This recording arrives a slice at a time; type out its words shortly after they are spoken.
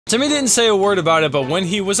Timmy didn't say a word about it, but when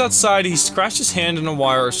he was outside, he scratched his hand on a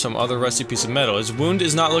wire or some other rusty piece of metal. His wound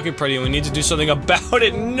is not looking pretty, and we need to do something about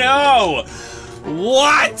it. No!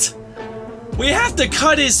 What? We have to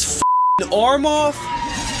cut his f***ing arm off?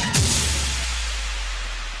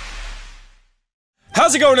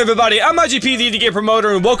 How's it going, everybody? I'm IGP, the Indie Game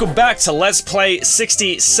Promoter, and welcome back to Let's Play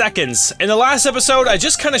 60 Seconds. In the last episode, I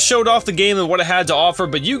just kind of showed off the game and what it had to offer,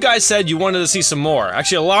 but you guys said you wanted to see some more.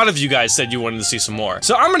 Actually, a lot of you guys said you wanted to see some more.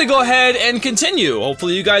 So I'm gonna go ahead and continue.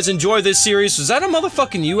 Hopefully you guys enjoy this series. Was that a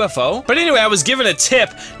motherfucking UFO? But anyway, I was given a tip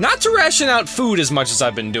not to ration out food as much as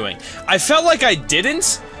I've been doing. I felt like I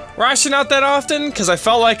didn't ration out that often, because I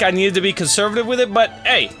felt like I needed to be conservative with it, but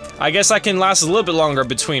hey, I guess I can last a little bit longer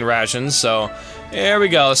between rations, so... There we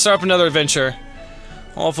go, let's start up another adventure.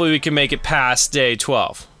 Hopefully we can make it past day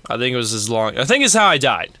 12. I think it was as long- I think it's how I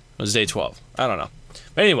died. It was day 12. I don't know.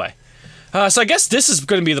 But anyway. So I guess this is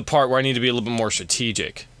gonna be the part where I need to be a little bit more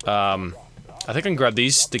strategic. I think I can grab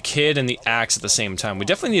these, the kid and the axe at the same time. We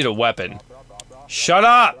definitely need a weapon. Shut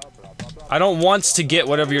up! I don't want to get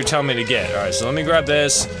whatever you're telling me to get. Alright, so let me grab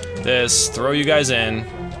this, throw you guys in.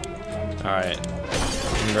 Alright.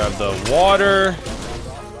 Grab the water.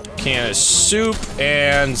 Can of soup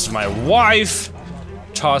and my wife.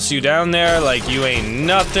 Toss you down there like you ain't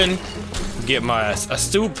nothing. Get my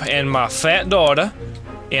soup and my fat daughter,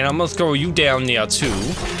 and I'm gonna throw you down there too. All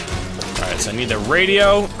right, so I need the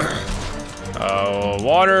radio.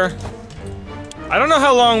 Water. I don't know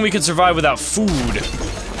how long we could survive without food,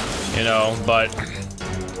 you know, but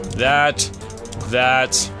that.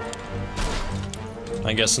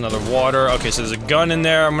 I guess another water. Okay, so there's a gun in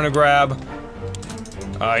there I'm gonna grab.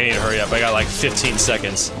 I need to hurry up, I got like 15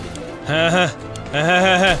 seconds. The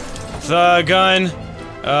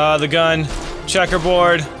gun,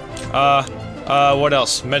 checkerboard, what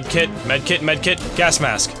else? Medkit, gas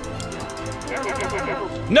mask.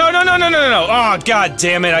 No! Oh, god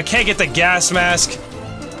damn it, I can't get the gas mask.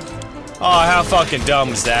 Oh, how fucking dumb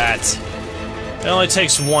is that? It only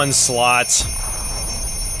takes one slot.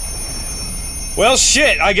 Well,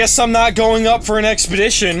 shit, I guess I'm not going up for an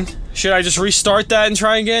expedition. Should I just restart that and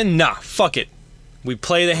try again? Nah, fuck it. We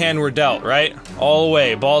play the hand we're dealt, right? All the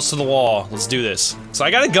way, balls to the wall. Let's do this. So I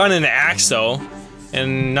got a gun and an axe though,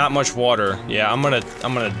 and not much water. Yeah, I'm gonna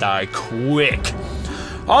die quick.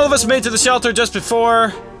 All of us made to the shelter just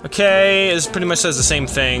before. Okay, this pretty much says the same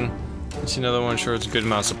thing. Let's see another one. Sure, it's a good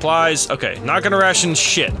amount of supplies. Okay, not gonna ration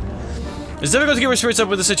shit. It's difficult to get our spirits up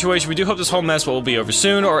with the situation. We do hope this whole mess will be over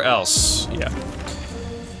soon, or else. Yeah.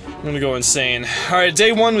 I'm gonna go insane. Alright,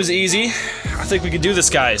 day 1 was easy. I think we can do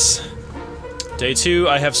this, guys. Day 2,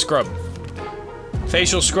 I have scrub.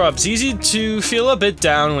 Facial scrubs. Easy to feel a bit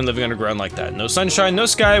down when living underground like that. No sunshine, no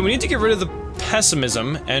sky. We need to get rid of the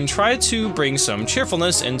pessimism and try to bring some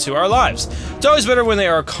cheerfulness into our lives. It's always better when they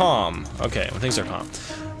are calm. Okay, when things are calm.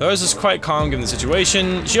 Lois is quite calm given the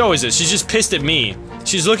situation. She always is. She's just pissed at me.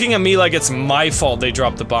 She's looking at me like it's my fault they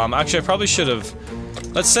dropped the bomb. Actually, I probably should have...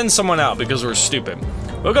 Let's send someone out because we're stupid.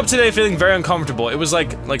 Woke up today feeling very uncomfortable. It was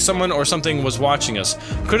like someone or something was watching us.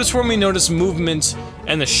 Could have sworn we noticed movement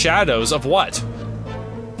and the shadows of what?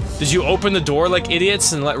 Did you open the door like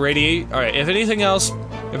idiots and let radiate? Alright, if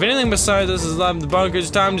anything besides this is the bunker,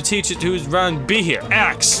 it's time to teach it who's run. Be here.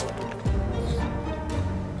 Axe!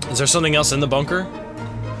 Is there something else in the bunker?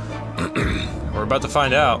 We're about to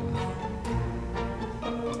find out.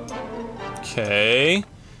 Okay.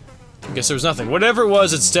 I guess there was nothing. Whatever it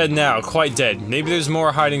was, it's dead now. Quite dead. Maybe there's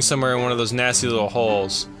more hiding somewhere in one of those nasty little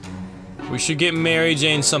holes. We should get Mary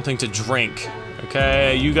Jane something to drink.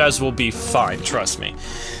 Okay? You guys will be fine. Trust me.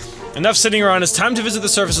 Enough sitting around. It's time to visit the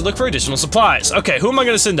surface and look for additional supplies. Okay, who am I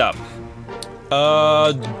gonna send up?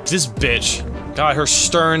 This bitch. God, her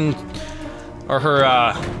stern... Or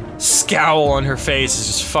her, scowl on her face is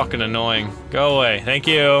just fucking annoying. Go away. Thank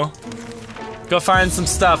you. Go find some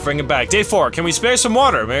stuff, bring it back. Day 4, can we spare some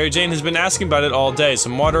water? Mary Jane has been asking about it all day.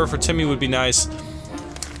 Some water for Timmy would be nice.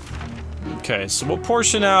 Okay, so we'll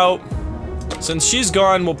portion out. Since she's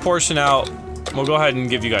gone, we'll portion out. We'll go ahead and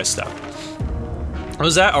give you guys stuff. What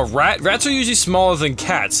was that? A rat? Rats are usually smaller than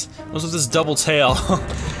cats. What's with this double tail?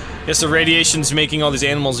 Guess the radiation's making all these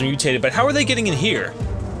animals mutated, but how are they getting in here?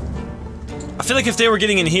 I feel like if they were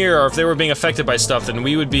getting in here, or if they were being affected by stuff, then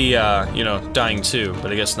we would be, you know, dying too,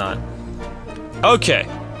 but I guess not. Okay.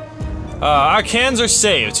 Our cans are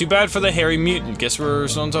saved. Too bad for the hairy mutant. Guess we're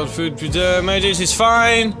on top of food. Mary Jane's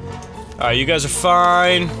fine. Alright, you guys are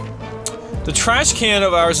fine. The trash can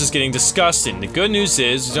of ours is getting disgusting. The good news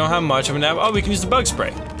is, we don't have much of an app. Oh, we can use the bug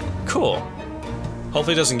spray. Cool.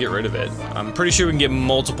 Hopefully it doesn't get rid of it. I'm pretty sure we can get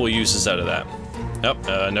multiple uses out of that. Nope,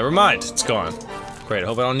 never mind. It's gone. Great, I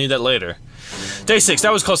hope I don't need that later. Day 6,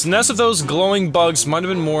 that was close. The nest of those glowing bugs might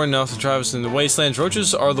have been more enough to drive us into the wasteland.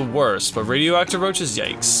 Roaches are the worst, but radioactive roaches?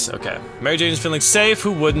 Yikes. Okay. Mary Jane is feeling safe.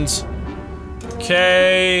 Who wouldn't?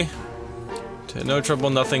 Okay. No trouble,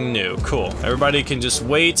 nothing new. Cool. Everybody can just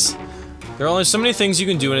wait. There are only so many things you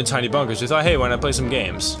can do in a tiny bunker, so we thought, hey, why not play some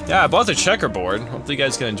games? Yeah, I bought the checkerboard. Hopefully you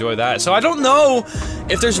guys can enjoy that. So I don't know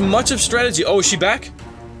if there's much of strategy. Oh, is she back?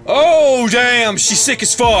 Oh, damn, she's sick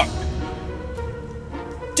as fuck.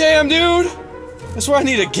 Damn, dude. That's where I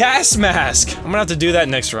need a gas mask. I'm gonna have to do that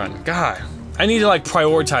next run. God, I need to, like,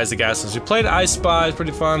 prioritize the gas masks. We played I Spy, it's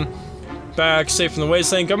pretty fun. Back, safe from the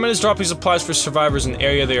wasteland. Government is dropping supplies for survivors in an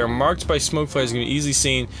area they are marked by smoke flares and can be easily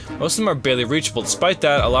seen. Most of them are barely reachable. Despite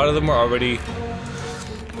that, a lot of them are already...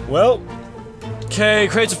 Well... Okay,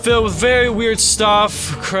 crates are filled with very weird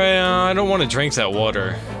stuff. I don't want to drink that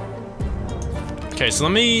water. Okay, so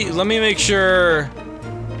let me make sure...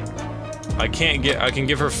 I can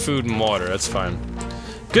give her food and water, that's fine.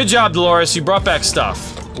 Good job, Dolores, you brought back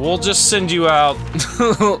stuff. We'll just send you out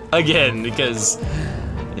again, because...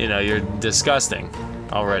 You know, you're disgusting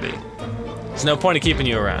already. There's no point in keeping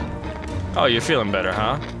you around. Oh, you're feeling better,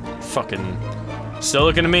 huh? Fucking still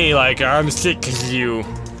looking at me like I'm sick of you.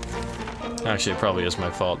 Actually, it probably is my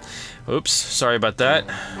fault. Oops, sorry about that.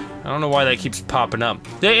 I don't know why that keeps popping up.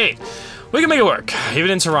 Hey, we can make it work, even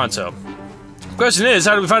in Toronto. Question is,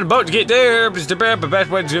 how do we find a boat to get there?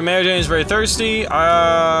 Mary Jane is very thirsty.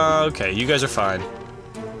 Okay, you guys are fine.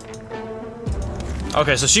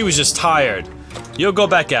 Okay, so she was just tired. You'll go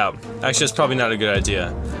back out. Actually, that's probably not a good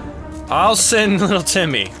idea. I'll send little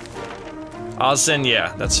Timmy.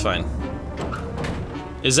 Yeah, that's fine.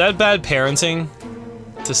 Is that bad parenting?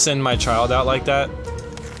 To send my child out like that?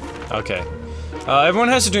 Okay. Everyone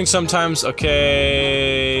has to drink sometimes.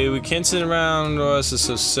 Okay, we can't sit around. Oh, this is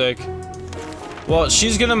so sick. Well,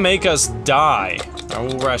 she's gonna make us die.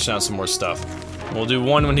 Alright, we'll ration out some more stuff. We'll do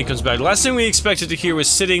one when he comes back. Last thing we expected to hear was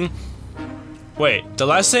sitting... Wait, the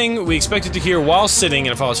last thing we expected to hear while sitting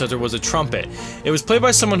in a fallout shelter was a trumpet. It was played by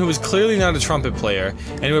someone who was clearly not a trumpet player,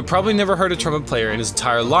 and who had probably never heard a trumpet player in his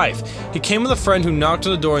entire life. He came with a friend who knocked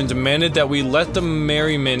on the door and demanded that we let the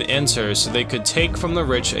merrymen enter so they could take from the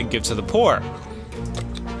rich and give to the poor.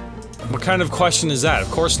 What kind of question is that? Of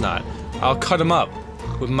course not. I'll cut him up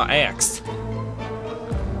with my axe.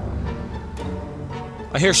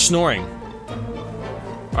 I hear snoring.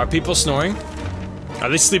 Are people snoring? Are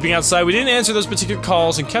they sleeping outside? We didn't answer those particular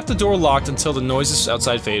calls and kept the door locked until the noises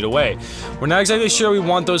outside faded away. We're not exactly sure we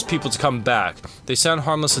want those people to come back. They sound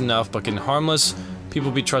harmless enough, but can harmless people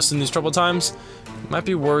be trusted in these troubled times? It might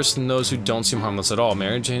be worse than those who don't seem harmless at all.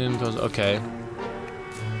 Mary Jane goes, okay.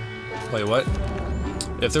 Wait, what?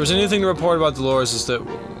 If there was anything to report about Dolores, is that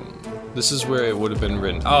this is where it would have been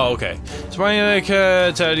written. Oh, okay. So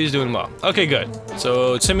Teddy's doing well. Okay, good.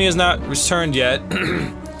 So Timmy has not returned yet.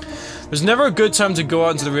 There's never a good time to go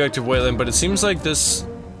out into the radioactive wasteland, but it seems like this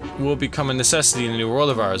will become a necessity in the new world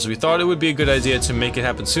of ours. We thought it would be a good idea to make it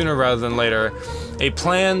happen sooner rather than later.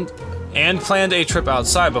 Planned a trip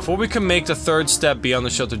outside. Before we could make the third step beyond the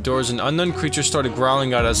shelter doors, an unknown creature started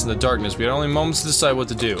growling at us in the darkness. We had only moments to decide what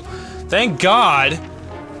to do. Thank God!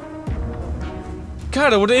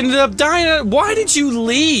 God, I would have ended up dying. Why did you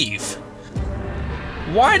leave?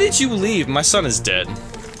 Why did you leave? My son is dead.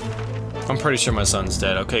 I'm pretty sure my son's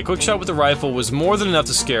dead. Okay, quick shot with the rifle was more than enough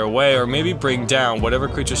to scare away, or maybe bring down whatever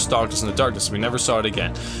creature stalked us in the darkness. We never saw it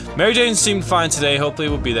again. Mary Jane seemed fine today. Hopefully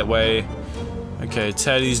it will be that way. Okay,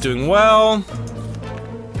 Teddy's doing well.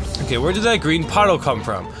 Okay, where did that green puddle come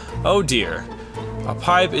from? Oh dear. A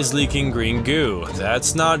pipe is leaking green goo.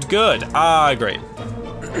 That's not good. Ah, great.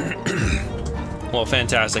 Well,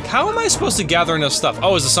 fantastic. How am I supposed to gather enough stuff?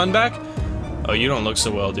 Oh, is the sun back? Oh, you don't look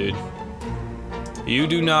so well, dude. You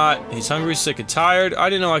do not. He's hungry, sick, and tired. I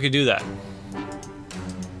didn't know I could do that.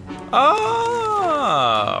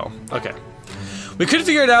 Oh, okay. We couldn't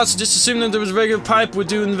figure it out, so just assume that there was a regular pipe would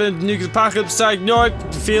do in the nuke apocalypse.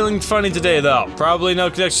 Nope. Feeling funny today, though. Probably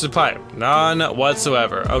no connection to the pipe. None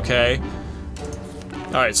whatsoever. Okay.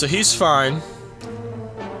 Alright, so he's fine.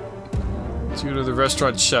 Let's go to the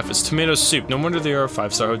restaurant chef. It's tomato soup. No wonder they are a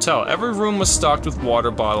 5-star hotel. Every room was stocked with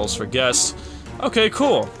water bottles for guests. Okay,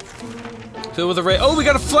 cool. Filled with a ray. Oh, we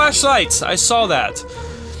got a flashlight! I saw that.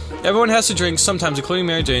 Everyone has to drink sometimes, including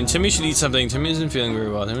Mary Jane. Timmy should eat something. Timmy isn't feeling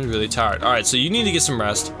very well. Timmy's really tired. Alright, so you need to get some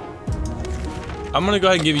rest. I'm gonna go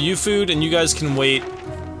ahead and give you food, and you guys can wait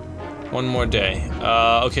one more day.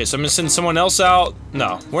 Okay, so I'm gonna send someone else out.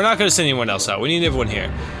 No, we're not gonna send anyone else out. We need everyone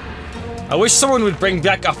here. I wish someone would bring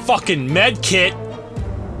back a fucking med kit.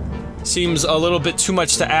 Seems a little bit too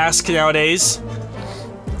much to ask nowadays.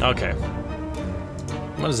 Okay.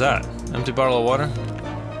 What is that? Empty bottle of water?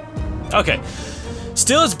 Okay.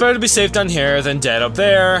 Still, it's better to be safe down here than dead up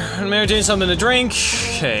there. And Mary Jane something to drink.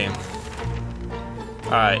 Okay.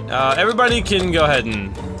 Alright, everybody can go ahead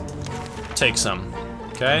and take some.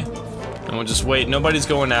 Okay? And we'll just wait. Nobody's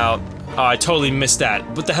going out. Oh, I totally missed that.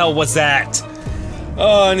 What the hell was that?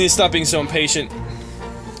 Oh, I need to stop being so impatient.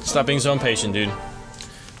 Stop being so impatient, dude.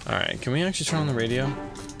 Alright, can we actually turn on the radio?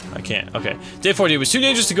 I can't. Okay. Day 40. It was too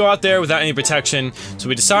dangerous to go out there without any protection, so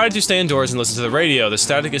we decided to stay indoors and listen to the radio. The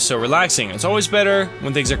static is so relaxing. It's always better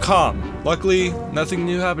when things are calm. Luckily, nothing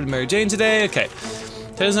new happened to Mary Jane today. Okay.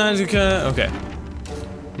 Okay.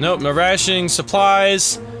 Nope, no rationing,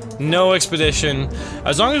 supplies, no expedition.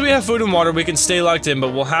 As long as we have food and water, we can stay locked in,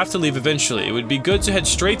 but we'll have to leave eventually. It would be good to head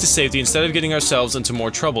straight to safety instead of getting ourselves into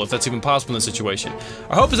more trouble, if that's even possible in this situation.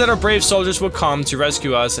 Our hope is that our brave soldiers will come to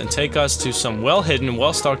rescue us and take us to some well-hidden,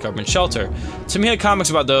 well-stocked government shelter. Timmy had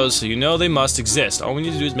comics about those, so you know they must exist. All we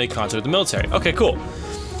need to do is make contact with the military. Okay, cool.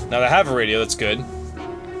 Now that I have a radio, that's good.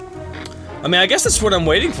 I mean, I guess that's what I'm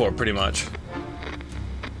waiting for, pretty much.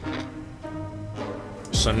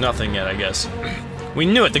 So nothing yet, I guess. We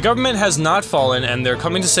knew it. The government has not fallen, and they're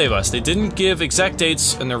coming to save us. They didn't give exact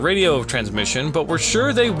dates in the radio transmission, but we're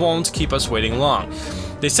sure they won't keep us waiting long.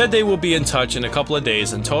 They said they will be in touch in a couple of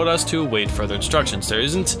days and told us to await further instructions. There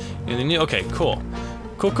isn't anything new. Okay, cool.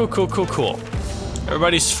 Cool.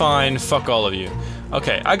 Everybody's fine. Fuck all of you.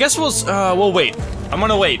 Okay, I guess we'll wait. I'm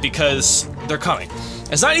gonna wait because they're coming.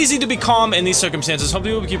 It's not easy to be calm in these circumstances.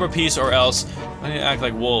 Hopefully we'll keep our peace, or else I need to act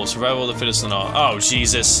like wolves. Survival of the fittest and all. Oh,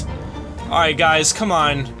 Jesus. Alright, guys, come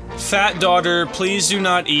on. Fat daughter, please do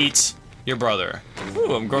not eat your brother.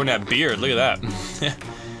 Ooh, I'm growing that beard. Look at that.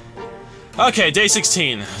 Okay, day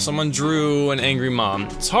 16. Someone drew an angry mom.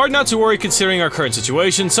 It's hard not to worry considering our current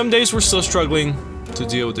situation. Some days we're still struggling to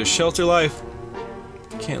deal with this shelter life.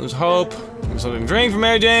 Can't lose hope. Something to drink for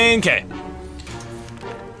Mary Jane. Okay.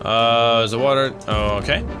 Is the water? Oh,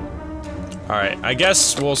 okay. Alright, I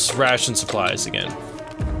guess we'll ration supplies again.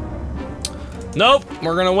 Nope,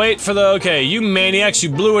 we're gonna wait for the- okay, you maniacs, you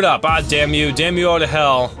blew it up. Ah, damn you all to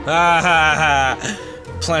hell. Ah ha ha.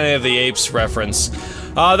 Planet of the Apes reference.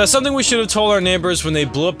 That's something we should have told our neighbors when they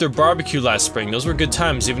blew up their barbecue last spring. Those were good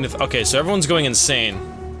times, even if- okay, so everyone's going insane.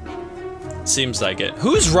 Seems like it.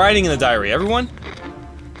 Who's writing in the diary? Everyone?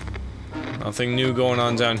 Nothing new going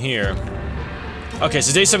on down here. Okay,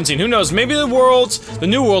 so day 17. Who knows? Maybe the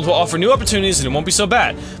new world will offer new opportunities and it won't be so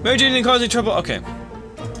bad. Mary Jane didn't cause any trouble? Okay.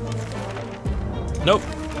 Nope.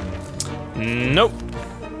 Nope.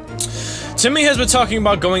 Timmy has been talking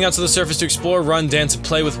about going out to the surface to explore, run, dance, and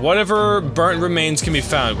play with whatever burnt remains can be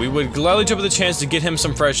found. We would gladly jump at the chance to get him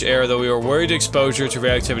some fresh air, though we are worried exposure to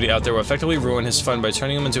radioactivity out there will effectively ruin his fun by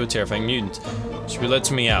turning him into a terrifying mutant. Should we let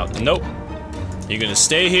Timmy out? Nope. You're gonna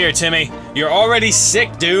stay here, Timmy. You're already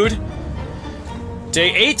sick, dude.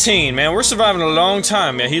 Day 18, man, we're surviving a long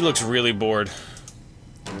time. Yeah, he looks really bored.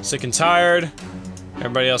 Sick and tired.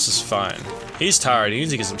 Everybody else is fine. He's tired, he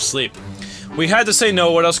needs to get some sleep. We had to say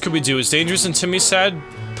no, what else could we do? It's dangerous and Timmy's sad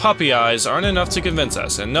puppy eyes aren't enough to convince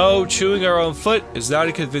us. And no, chewing our own foot is not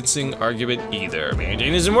a convincing argument either. Mary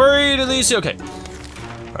Jane isn't worried, at least, okay.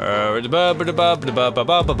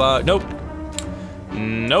 Nope.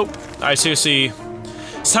 Nope. I seriously...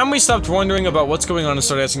 It's time we stopped wondering about what's going on and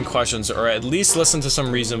started asking questions, or at least listen to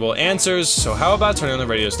some reasonable answers. So how about turning on the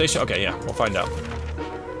radio station? Okay, yeah, we'll find out.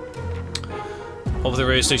 Hope the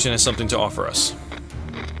radio station has something to offer us.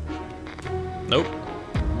 Nope.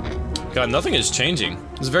 God, nothing is changing.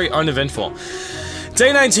 It's very uneventful.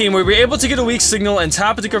 Day 19, we were able to get a weak signal and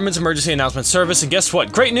tap at the government's emergency announcement service, and guess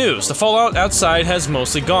what? Great news! The fallout outside has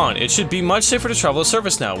mostly gone. It should be much safer to travel the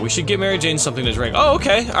surface now. We should get Mary Jane something to drink. Oh,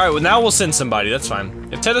 okay. Alright, well now we'll send somebody. That's fine.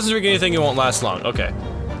 If Ted doesn't drink anything, it won't last long. Okay.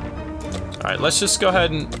 Alright, let's just go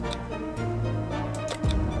ahead and...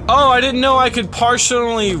 Oh, I didn't know I could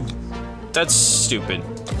partially... That's stupid.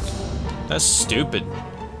 That's stupid.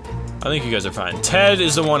 I think you guys are fine. Ted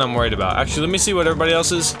is the one I'm worried about. Actually, let me see what everybody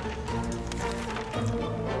else is.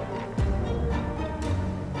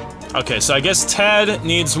 Okay, so I guess Ted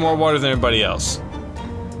needs more water than everybody else.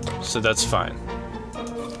 So that's fine.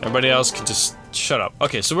 Everybody else can just shut up.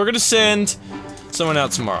 Okay, so we're gonna send someone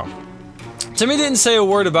out tomorrow. Timmy didn't say a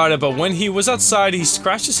word about it, but when he was outside, he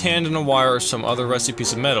scratched his hand on a wire or some other rusty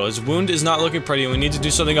piece of metal. His wound is not looking pretty, and we need to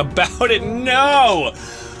do something about it. No!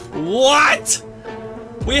 What?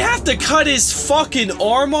 We have to cut his fucking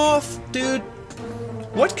arm off? Dude,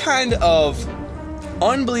 what kind of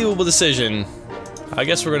unbelievable decision? I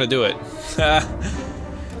guess we're gonna do it.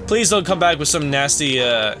 Please don't come back with some nasty,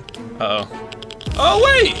 uh-oh.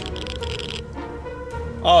 Oh, wait!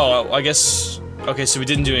 Oh, I guess... Okay, so we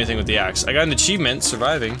didn't do anything with the axe. I got an achievement,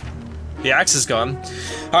 surviving. The axe is gone.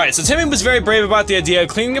 Alright, so Timmy was very brave about the idea of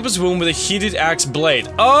cleaning up his wound with a heated axe blade.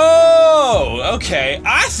 Oh, okay.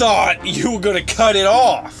 I thought you were gonna cut it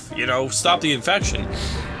off. You know, stop the infection.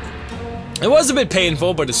 It was a bit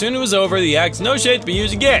painful, but as soon as it was over, the axe no shade to be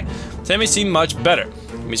used again. Timmy seemed much better.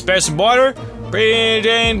 Let me spare some water. Breathe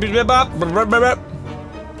in. Timmy got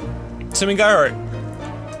hurt.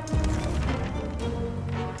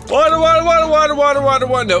 Water.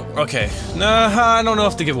 No. Okay. Nah, I don't know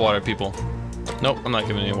if to give water, people. Nope, I'm not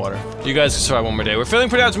giving any water. You guys can survive one more day. We're feeling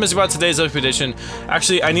pretty optimistic about today's expedition.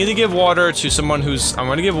 Actually, I need to give water to someone who's... I'm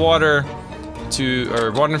gonna give water to...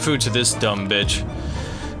 or water and food to this dumb bitch.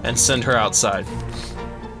 And send her outside.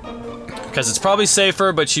 Because it's probably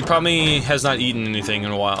safer, but she probably has not eaten anything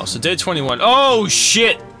in a while. So day 21. Oh,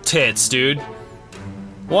 shit! Tits, dude.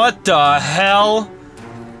 What the hell?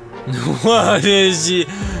 What is he?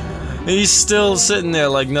 He's still sitting there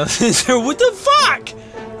like nothing. What the fuck?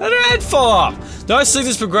 Let her head fall off. The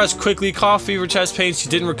sickness progressed quickly. Cough, fever, chest pain. She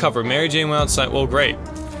didn't recover. Mary Jane went outside. Well, great.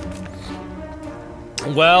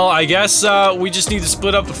 Well, I guess we just need to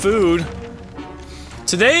split up the food.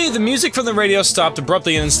 Today, the music from the radio stopped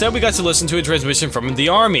abruptly, and instead we got to listen to a transmission from the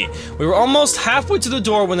army. We were almost halfway to the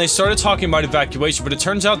door when they started talking about evacuation, but it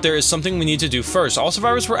turns out there is something we need to do first. All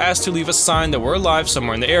survivors were asked to leave a sign that we're alive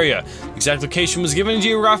somewhere in the area. The exact location was given in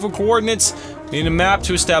geographical coordinates. We need a map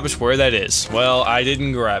to establish where that is. Well, I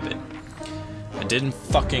didn't grab it. I didn't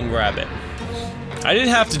fucking grab it. I didn't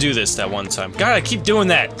have to do this that one time. God, I keep doing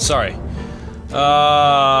that. Sorry.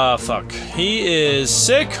 Fuck. He is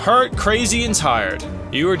sick, hurt, crazy, and tired.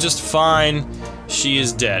 You are just fine. She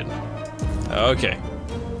is dead. Okay.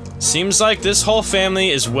 Seems like this whole family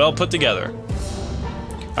is well put together.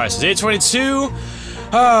 Alright, so day 22.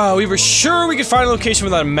 We were sure we could find a location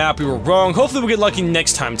without a map. We were wrong. Hopefully we'll get lucky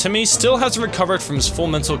next time. Timmy still hasn't recovered from his full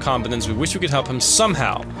mental competence. We wish we could help him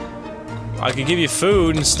somehow. I could give you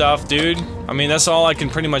food and stuff, dude. I mean, that's all I can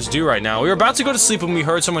pretty much do right now. We were about to go to sleep when we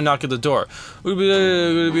heard someone knock at the door. We'd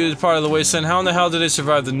be part of the wasteland. How in the hell did they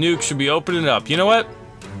survive the nuke? Should be opening it up. You know what?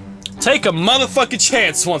 Take a motherfucking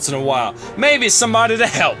chance once in a while. Maybe it's somebody to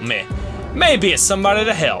help me. Maybe it's somebody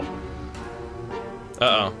to help.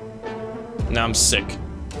 Uh-oh. Now I'm sick.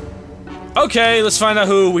 Okay, let's find out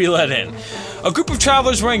who we let in. A group of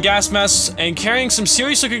travelers wearing gas masks and carrying some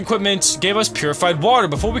serious-looking equipment gave us purified water.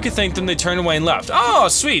 Before we could thank them, they turned away and left. Oh,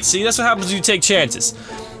 sweet. See, that's what happens when you take chances.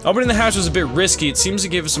 Opening the hatch was a bit risky. It seems to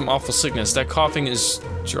give us some awful sickness. That coughing is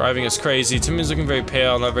driving us crazy. Timmy's looking very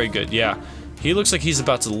pale, not very good. Yeah. He looks like he's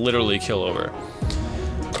about to literally kill over.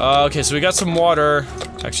 Okay, so we got some water.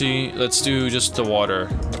 Actually, let's do just the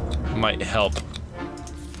water. Might help.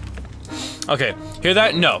 Okay, hear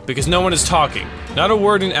that? No, because no one is talking. Not a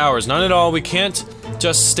word in hours, none at all. We can't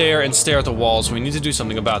just stare and stare at the walls. We need to do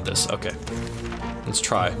something about this. Okay. Let's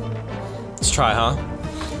try. Let's try, huh?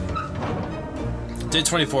 Day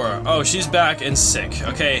 24. Oh, she's back and sick.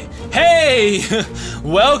 Okay. Hey!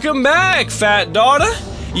 Welcome back, fat daughter!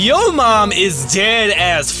 Your mom is dead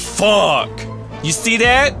as fuck. You see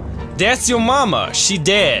that? That's your mama. She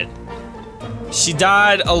dead. She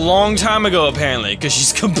died a long time ago, apparently, because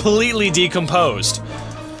she's completely decomposed.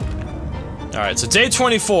 Alright, so day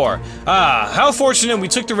 24. How fortunate we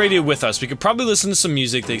took the radio with us. We could probably listen to some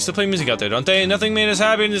music. They still play music out there, don't they? Nothing made us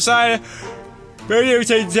happy and decided. Radio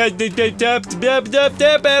there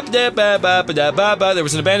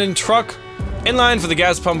was an abandoned truck in line for the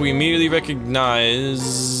gas pump. We immediately recognize.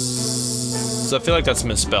 I feel like that's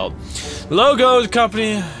misspelled. Logo, the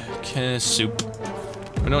company. Okay, soup.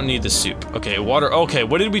 We don't need the soup. Okay, water. Okay,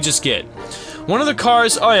 what did we just get? One of the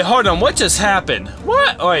cars. Oh, wait, hold on. What just happened?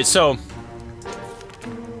 What? Alright, so.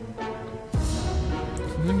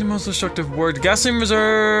 I think the most destructive word. Gasoline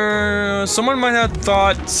reserve. Someone might have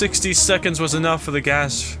thought 60 seconds was enough for the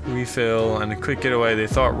gas refill and a quick getaway. They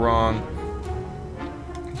thought wrong.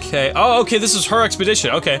 Okay. Oh, okay. This is her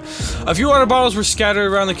expedition. Okay. A few water bottles were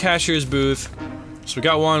scattered around the cashier's booth. So we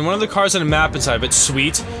got one. One of the cars had a map inside of it.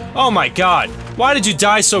 Sweet. Oh my god. Why did you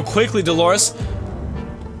die so quickly, Dolores?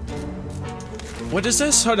 What is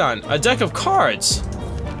this? Hold on. A deck of cards.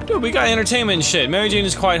 Dude, we got entertainment and shit. Mary Jane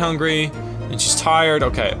is quite hungry. And she's tired.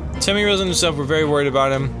 Okay. Timmy realized himself. We're very worried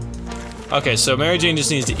about him. Okay, so Mary Jane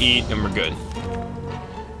just needs to eat and we're good.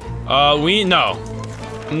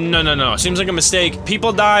 No. Seems like a mistake.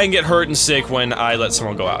 People die and get hurt and sick when I let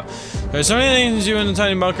someone go out. There's so many things to do in the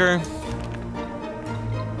tiny bunker.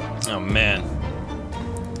 Oh man.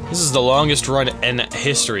 This is the longest run in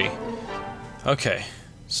history. Okay.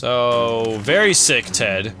 So, very sick,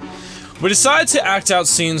 Ted. We decided to act out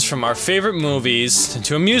scenes from our favorite movies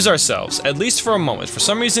to amuse ourselves, at least for a moment. For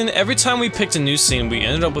some reason, every time we picked a new scene, we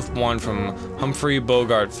ended up with one from Humphrey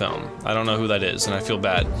Bogart film. I don't know who that is, and I feel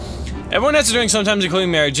bad. Everyone has to drink sometimes,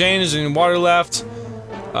 including Mary Jane. Is there any water left?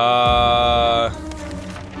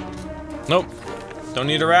 Nope. Don't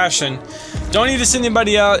need a ration. Don't need to send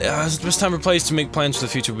anybody out. It's the best time or place to make plans for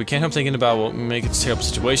the future. We can't help thinking about what make it a terrible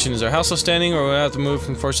situation. Is our house still standing, or will we have to move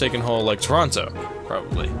from Forsaken Hole like Toronto?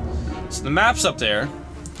 Probably. So the map's up there.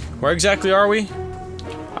 Where exactly are we?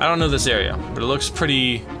 I don't know this area, but it looks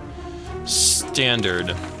pretty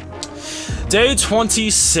standard. Day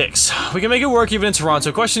 26. We can make it work even in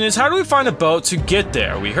Toronto. Question is, how do we find a boat to get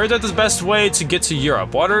there? We heard that the best way to get to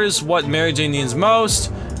Europe. Water is what Mary Jane needs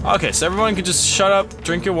most. Okay, so everyone can just shut up,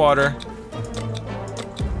 drink your water.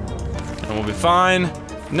 And we'll be fine.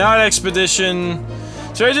 Not expedition.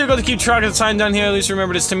 So very difficult to keep track of the time down here. At least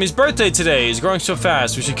remember it's Timmy's birthday today. He's growing so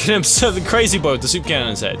fast. We should get him the crazy boat with the soup can on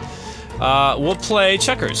his head. We'll play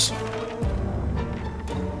checkers.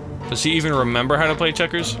 Does he even remember how to play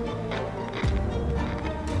checkers?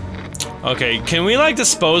 Okay, can we like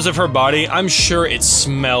dispose of her body? I'm sure it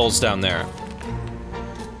smells down there.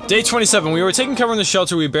 Day 27. We were taking cover in the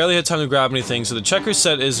shelter. We barely had time to grab anything, so the checkers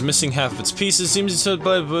set is missing half of its pieces. Seems to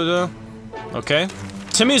blah, blah, blah. Okay.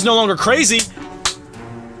 Timmy is no longer crazy.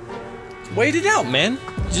 Wait it out, man.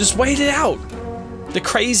 Just wait it out. The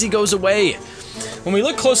crazy goes away. When we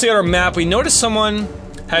look closely at our map, we noticed someone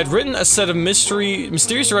had written a set of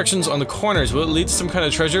mysterious directions on the corners. Will it lead to some kind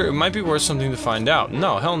of treasure? It might be worth something to find out.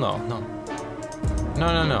 No, hell no, no. No.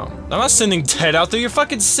 I'm not sending Ted out there. You're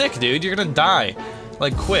fucking sick, dude. You're gonna die.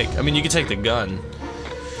 Like, quick. I mean, you can take the gun.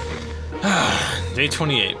 Day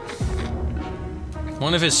 28.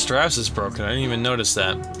 One of his straps is broken. I didn't even notice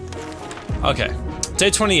that. Okay. Day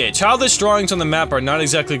 28. Childish drawings on the map are not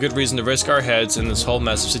exactly a good reason to risk our heads in this whole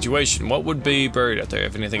mess of situation. What would be buried out there,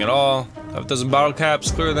 if anything at all? Half a dozen bottle caps,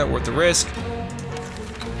 clearly not worth the risk.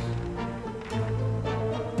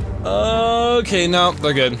 Okay, no,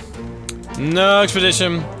 they're good. No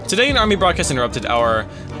expedition. Today an army broadcast interrupted our,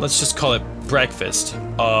 let's just call it breakfast.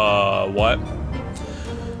 What?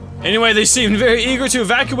 Anyway, they seemed very eager to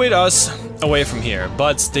evacuate us away from here,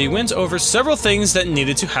 but they went over several things that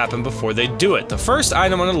needed to happen before they do it. The first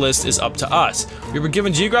item on the list is up to us. We were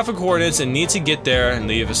given geographic coordinates and need to get there and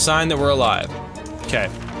leave a sign that we're alive. Okay.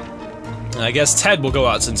 And I guess Ted will go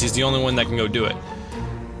out since he's the only one that can go do it.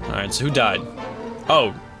 Alright, so who died?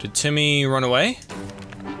 Oh, did Timmy run away?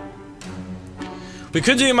 We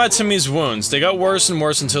couldn't do about Timmy's wounds. They got worse and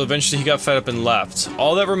worse until eventually he got fed up and left.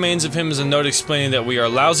 All that remains of him is a note explaining that we are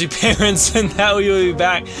lousy parents and that we will be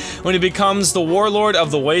back when he becomes the warlord of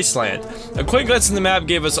the wasteland. A quick glance in the map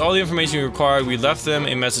gave us all the information we required. We left them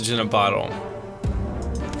a message in a bottle.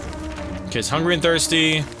 Okay, it's hungry and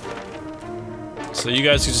thirsty. So you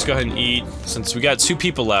guys can just go ahead and eat since we got 2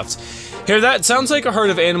 people left. Hear that? Sounds like a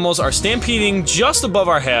herd of animals are stampeding just above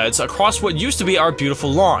our heads across what used to be our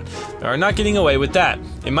beautiful lawn. They are not getting away with that.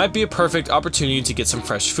 It might be a perfect opportunity to get some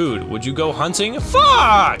fresh food. Would you go hunting?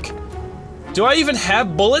 Fuck! Do I even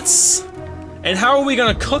have bullets? And how are we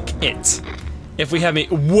gonna cook it? If we have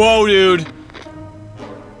meat. Whoa, dude!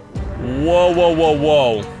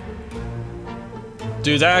 Whoa.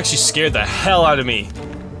 Dude, that actually scared the hell out of me.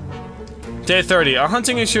 Day 30. A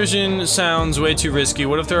hunting excursion sounds way too risky.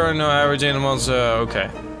 What if there are no average animals? Okay.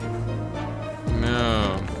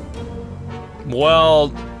 No.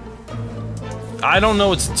 Well, I don't know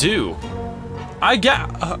what to do. I'm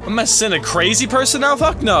gonna send a crazy person out?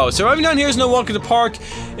 Fuck no. Surviving down here is no walk in the park.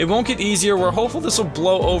 It won't get easier. We're hopeful this will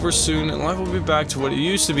blow over soon and life will be back to what it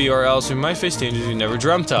used to be, or else we might face dangers we never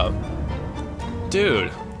dreamt of. Dude.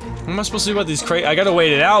 What am I supposed to do about these I gotta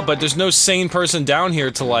wait it out, but there's no sane person down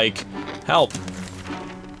here to, like, help.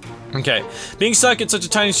 Okay. Being stuck in such a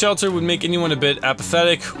tiny shelter would make anyone a bit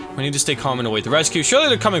apathetic. We need to stay calm and await the rescue. Surely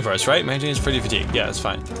they're coming for us, right? Imagine it's pretty fatigued. Yeah, it's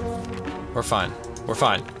fine. We're fine. We're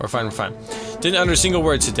fine. We're fine. We're fine. Didn't utter a single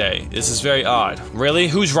word today. This is very odd. Really?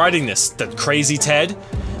 Who's writing this? That crazy Ted?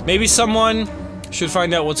 Maybe someone should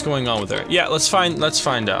find out what's going on with her. Yeah, let's find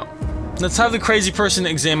out. Let's have the crazy person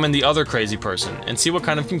examine the other crazy person and see what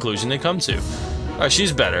kind of conclusion they come to. Alright,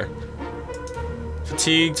 she's better.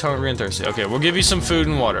 Fatigued, hungry, and thirsty. Okay, we'll give you some food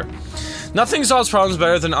and water. Nothing solves problems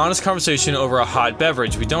better than honest conversation over a hot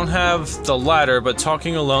beverage. We don't have the latter, but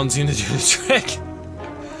talking alone seems to do the trick.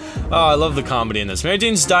 Oh, I love the comedy in this. Mary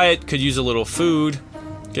Jane's diet could use a little food.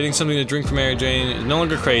 Getting something to drink from Mary Jane is no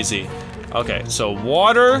longer crazy. Okay, so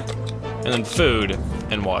water, and then food,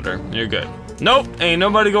 and water. You're good. Nope, ain't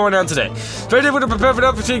nobody going out today. Very difficult to prepare for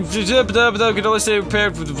that. Can only stay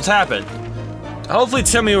prepared for what's happened. Hopefully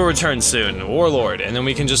Timmy will return soon, Warlord, and then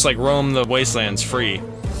we can just like roam the wastelands free.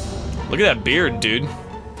 Look at that beard, dude.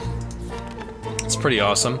 It's pretty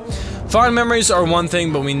awesome. Fond memories are one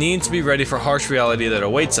thing, but we need to be ready for harsh reality that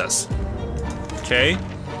awaits us. Okay.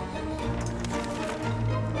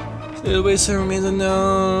 The wasteland remains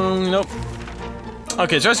unknown. Nope.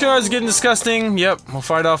 Okay, rescue is getting disgusting. Yep, we'll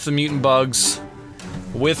fight off the mutant bugs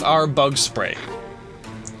with our bug spray.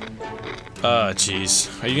 Jeez.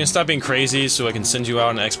 Are you gonna stop being crazy so I can send you out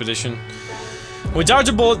on an expedition? We dodged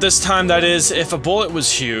a bullet this time, that is, if a bullet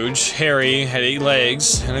was huge, hairy, had 8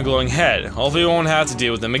 legs, and a glowing head. Hopefully we won't have to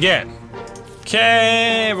deal with them again.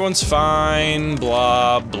 Okay, everyone's fine,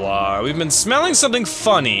 blah, blah. We've been smelling something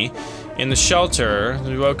funny in the shelter.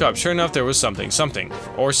 We woke up. Sure enough, there was something.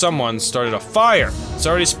 Or someone started a fire. It's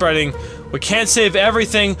already spreading. We can't save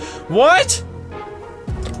everything. What?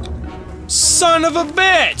 Son of a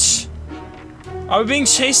bitch! Are we being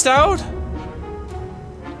chased out?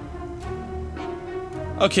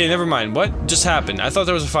 Okay, never mind. What just happened? I thought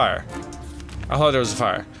there was a fire.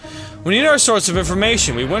 We need our source of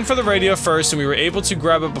information. We went for the radio first, and we were able to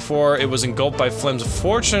grab it before it was engulfed by flames.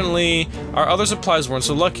 Fortunately, our other supplies weren't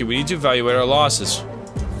so lucky. We need to evaluate our losses.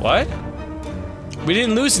 What? We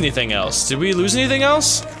didn't lose anything else. Did we lose anything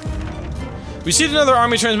else? We received another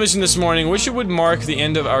army transmission this morning. Wish it would mark the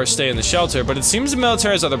end of our stay in the shelter, but it seems the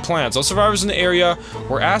military has other plans. All survivors in the area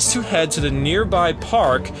were asked to head to the nearby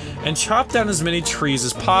park and chop down as many trees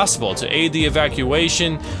as possible to aid the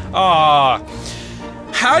evacuation.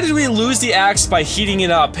 How did we lose the axe by heating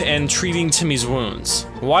it up and treating Timmy's wounds?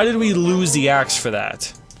 Why did we lose the axe for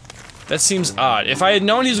that? That seems odd. If I had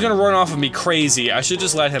known he was gonna run off and be crazy, I should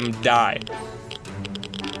just let him die.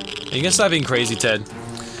 Are you gonna stop being crazy, Ted?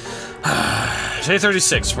 Day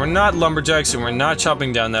 36. We're not lumberjacks and we're not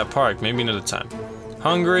chopping down that park. Maybe another time.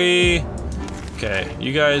 Hungry. Okay,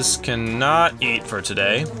 you guys cannot eat for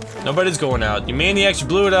today. Nobody's going out. You maniacs, you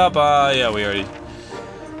blew it up. Yeah, we already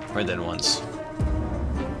read that once.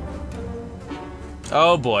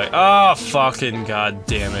 Oh boy. Oh, fucking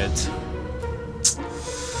goddamn it.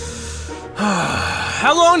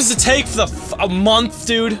 How long does it take for a month,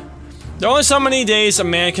 dude? There are only so many days a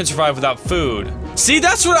man can survive without food. See,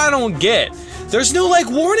 that's what I don't get. There's no, like,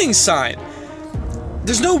 warning sign.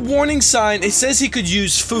 There's no warning sign. It says he could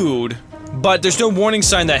use food, but there's no warning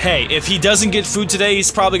sign that, hey, if he doesn't get food today,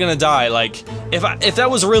 he's probably gonna die. Like, if that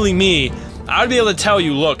was really me, I'd be able to tell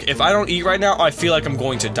you, look, if I don't eat right now, I feel like I'm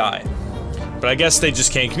going to die. But I guess they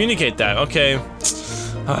just can't communicate that. Okay.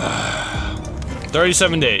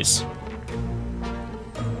 37 days.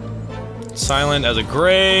 Silent as a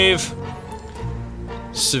grave.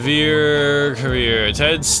 Severe career.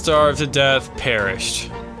 Ted starved to death,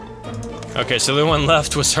 perished. Okay, so the one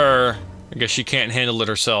left was her. I guess she can't handle it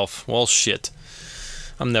herself. Well, shit.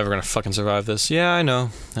 I'm never gonna fucking survive this. Yeah, I know,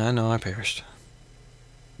 I perished.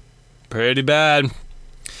 Pretty bad.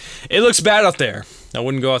 It looks bad out there. I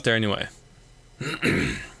wouldn't go out there anyway.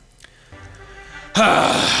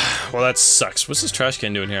 Well, that sucks. What's this trash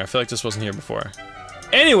can doing here? I feel like this wasn't here before.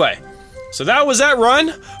 Anyway. So that was that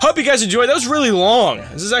run. Hope you guys enjoyed. That was really long.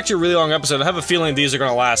 This is actually a really long episode. I have a feeling these are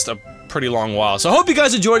gonna last a pretty long while. So I hope you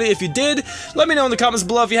guys enjoyed it. If you did, let me know in the comments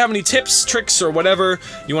below if you have any tips, tricks, or whatever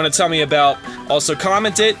you want to tell me about. Also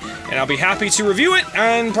comment it, and I'll be happy to review it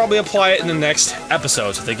and probably apply it in the next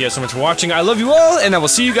episode. So thank you guys so much for watching. I love you all, and I will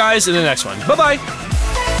see you guys in the next one. Bye-bye!